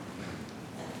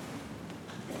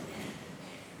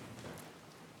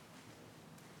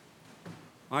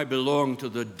I belong to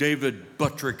the David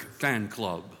Buttrick fan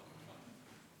club.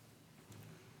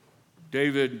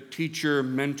 David, teacher,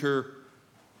 mentor,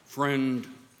 friend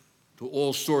to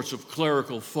all sorts of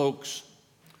clerical folks,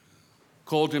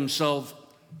 called himself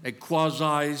a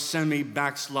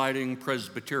quasi-semi-backsliding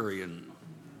Presbyterian.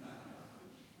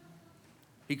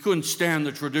 He couldn't stand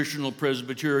the traditional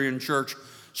Presbyterian church,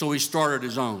 so he started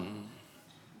his own.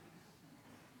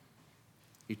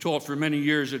 He taught for many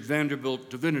years at Vanderbilt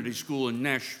Divinity School in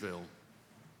Nashville.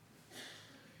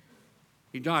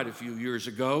 He died a few years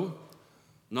ago,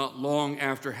 not long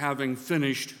after having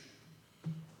finished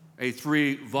a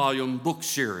 3-volume book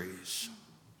series.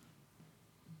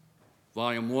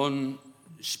 Volume 1,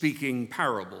 Speaking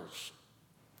Parables.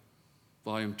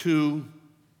 Volume 2,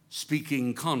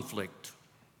 Speaking Conflict.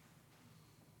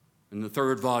 And the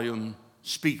 3rd volume,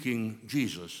 Speaking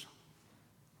Jesus.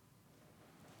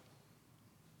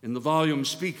 In the volume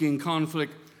Speaking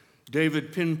Conflict,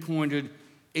 David pinpointed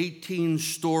 18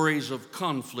 stories of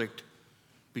conflict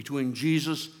between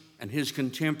Jesus and his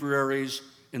contemporaries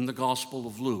in the Gospel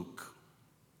of Luke.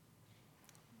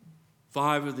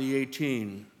 5 of the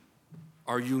 18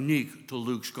 are unique to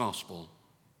Luke's Gospel.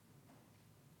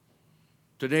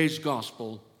 Today's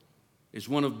Gospel is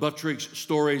one of Buttrick's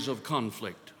stories of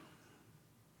conflict.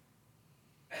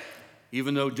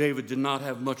 Even though David did not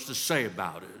have much to say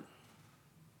about it,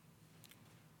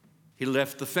 he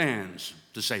left the fans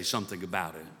to say something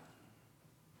about it.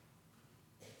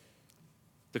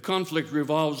 The conflict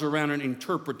revolves around an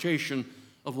interpretation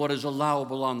of what is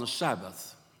allowable on the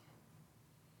Sabbath.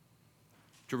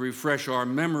 To refresh our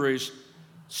memories,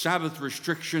 Sabbath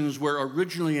restrictions were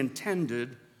originally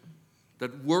intended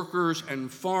that workers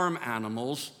and farm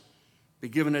animals be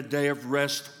given a day of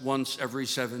rest once every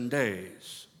 7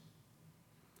 days.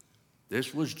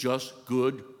 This was just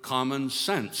good common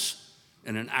sense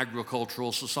in an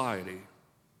agricultural society.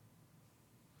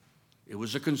 It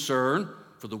was a concern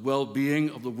for the well-being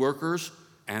of the workers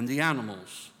and the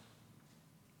animals.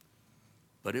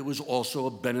 But it was also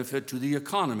a benefit to the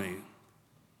economy.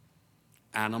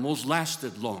 Animals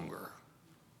lasted longer.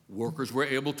 Workers were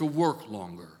able to work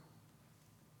longer.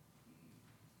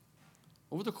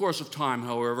 Over the course of time,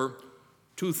 however,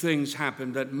 2 things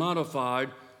happened that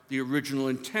modified the original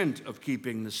intent of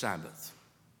keeping the Sabbath.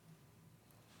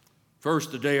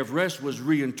 First, the day of rest was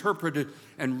reinterpreted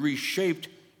and reshaped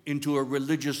into a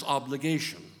religious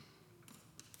obligation.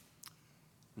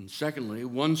 And secondly,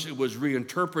 once it was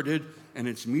reinterpreted and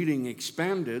its meaning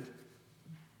expanded,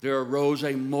 there arose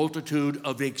a multitude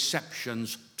of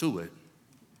exceptions to it.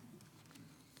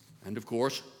 And of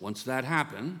course, once that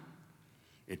happened,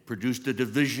 it produced a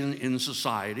division in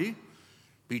society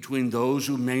between those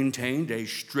who maintained a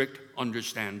strict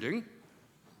understanding,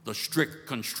 the strict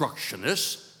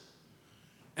constructionists,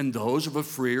 and those of a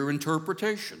freer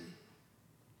interpretation.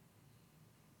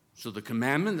 So the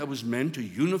commandment that was meant to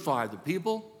unify the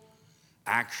people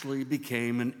actually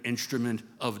became an instrument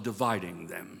of dividing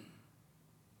them.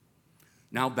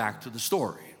 Now back to the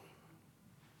story.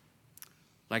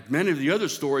 Like many of the other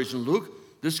stories in Luke,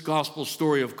 this gospel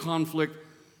story of conflict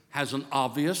has an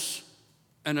obvious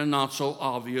and a not so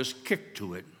obvious kick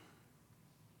to it.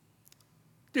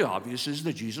 The obvious is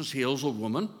that Jesus heals a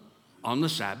woman on the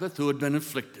Sabbath who had been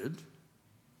afflicted,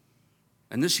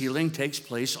 and this healing takes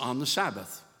place on the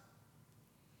Sabbath.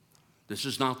 This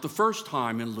is not the first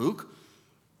time in Luke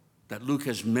that Luke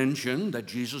has mentioned that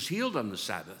Jesus healed on the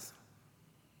Sabbath.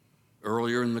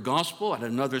 Earlier in the gospel, at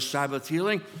another Sabbath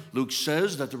healing, Luke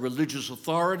says that the religious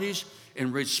authorities,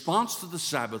 in response to the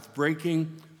Sabbath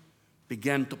breaking,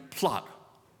 began to plot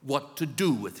what to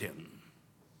do with him.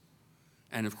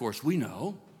 And of course, we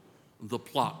know the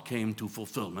plot came to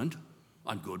fulfillment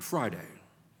on Good Friday.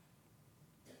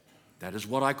 That is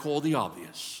what I call the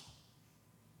obvious.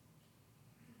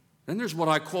 Then there's what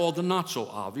I call the not so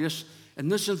obvious,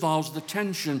 and this involves the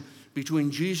tension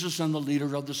between Jesus and the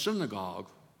leader of the synagogue.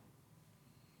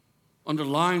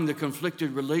 Underlying the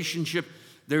conflicted relationship,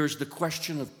 there is the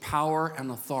question of power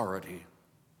and authority.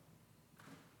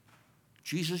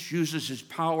 Jesus uses his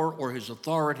power or his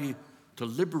authority to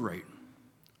liberate,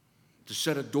 to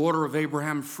set a daughter of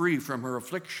Abraham free from her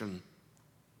affliction.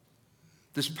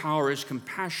 This power is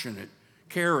compassionate,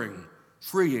 caring,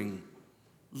 freeing,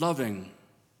 loving,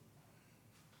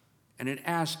 and it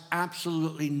asks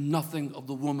absolutely nothing of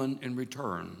the woman in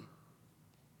return.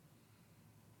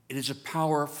 It is a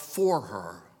power for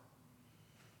her.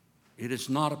 It is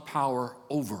not a power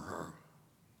over her.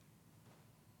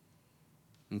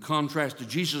 In contrast to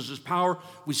Jesus' power,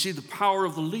 we see the power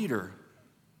of the leader.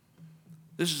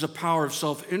 This is a power of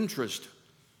self-interest,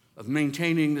 of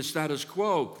maintaining the status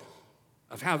quo,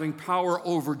 of having power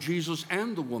over Jesus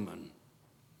and the woman.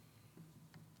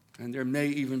 And there may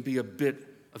even be a bit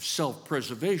of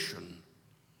self-preservation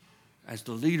as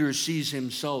the leader sees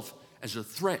himself as a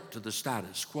threat to the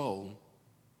status quo.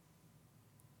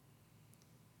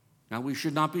 Now, we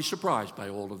should not be surprised by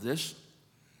all of this.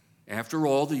 After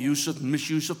all, the use of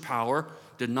misuse of power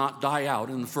did not die out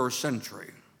in the first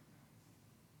century.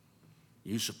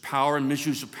 Use of power and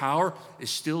misuse of power is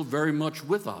still very much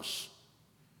with us,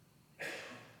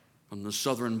 from the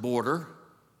southern border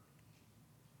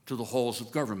to the halls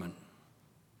of government,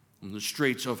 from the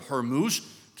Straits of Hormuz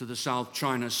to the South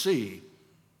China Sea,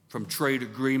 from trade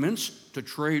agreements to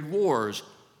trade wars.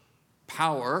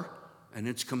 Power and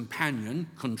its companion,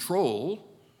 control,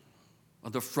 are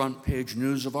the front page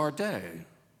news of our day.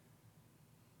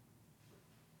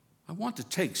 I want to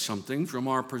take something from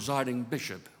our presiding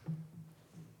bishop.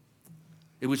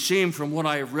 It would seem from what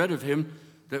I have read of him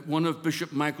that one of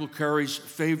Bishop Michael Carey's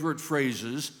favorite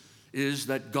phrases is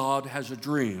that God has a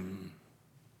dream.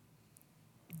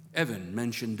 Evan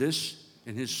mentioned this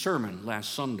in his sermon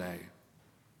last Sunday.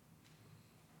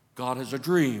 God has a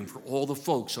dream for all the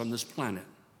folks on this planet.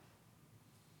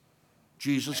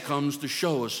 Jesus comes to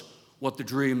show us what the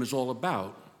dream is all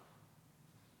about.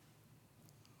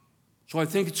 So I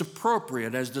think it's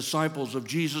appropriate as disciples of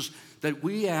Jesus that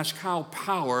we ask how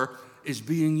power is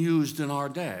being used in our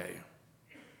day.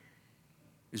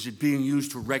 Is it being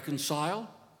used to reconcile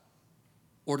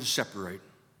or to separate?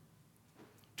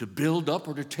 To build up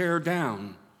or to tear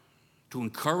down? To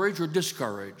encourage or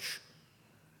discourage?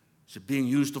 Is it being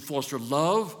used to foster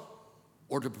love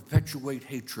or to perpetuate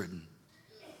hatred?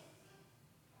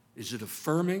 Is it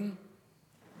affirming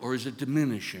or is it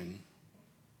diminishing?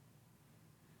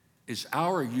 Is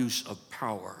our use of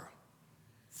power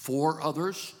for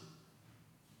others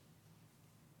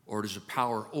or is it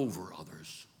power over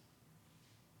others?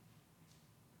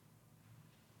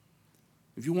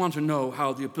 If you want to know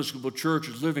how the Episcopal Church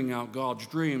is living out God's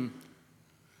dream,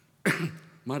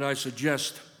 might I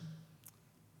suggest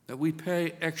that we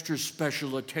pay extra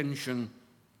special attention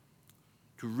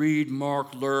to read,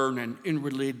 mark, learn, and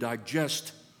inwardly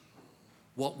digest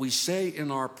what we say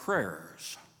in our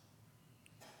prayers,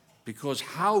 because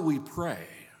how we pray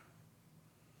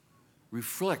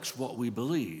reflects what we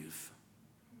believe.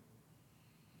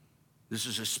 This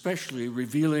is especially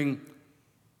revealing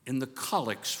in the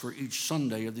collects for each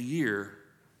Sunday of the year.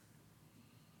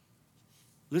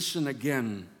 Listen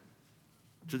again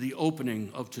to the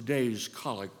opening of today's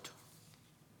collect.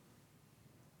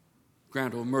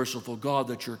 Grant, O merciful God,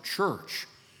 that your church,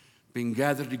 being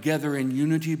gathered together in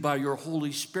unity by your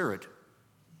Holy Spirit,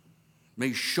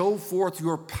 may show forth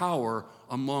your power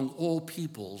among all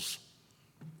peoples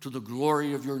to the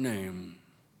glory of your name.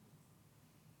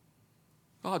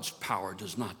 God's power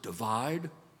does not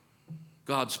divide.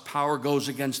 God's power goes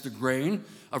against the grain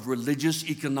of religious,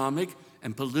 economic,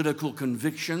 and political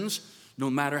convictions, no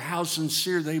matter how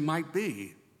sincere they might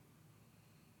be.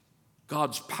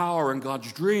 God's power and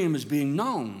God's dream is being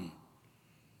known,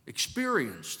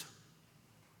 experienced,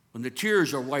 when the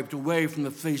tears are wiped away from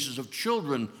the faces of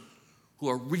children who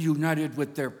are reunited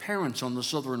with their parents on the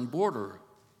southern border.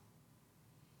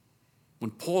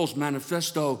 When Paul's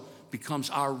manifesto becomes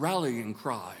our rallying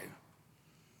cry,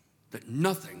 that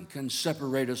nothing can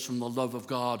separate us from the love of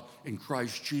God in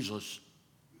Christ Jesus.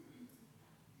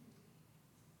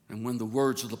 And when the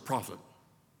words of the prophet,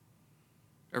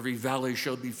 every valley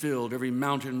shall be filled, every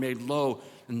mountain made low,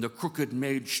 and the crooked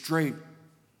made straight,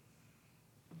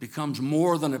 becomes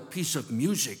more than a piece of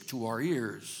music to our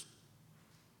ears,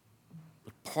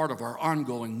 but part of our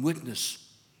ongoing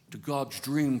witness to God's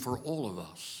dream for all of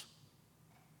us.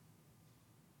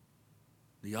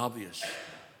 The obvious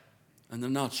and the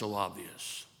not so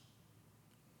obvious.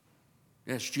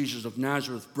 Yes, Jesus of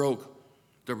Nazareth broke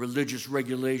the religious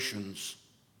regulations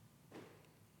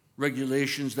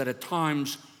that at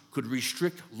times could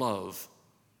restrict love,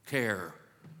 care,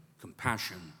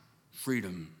 compassion,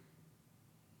 freedom.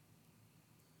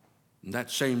 And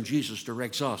that same Jesus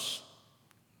directs us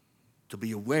to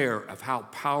be aware of how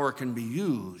power can be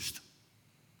used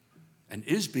and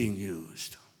is being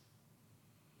used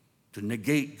to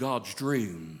negate God's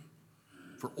dream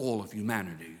for all of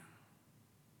humanity.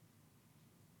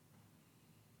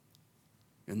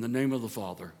 In the name of the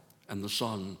Father, and the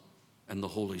Son, and the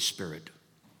Holy Spirit.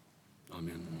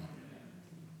 Amen.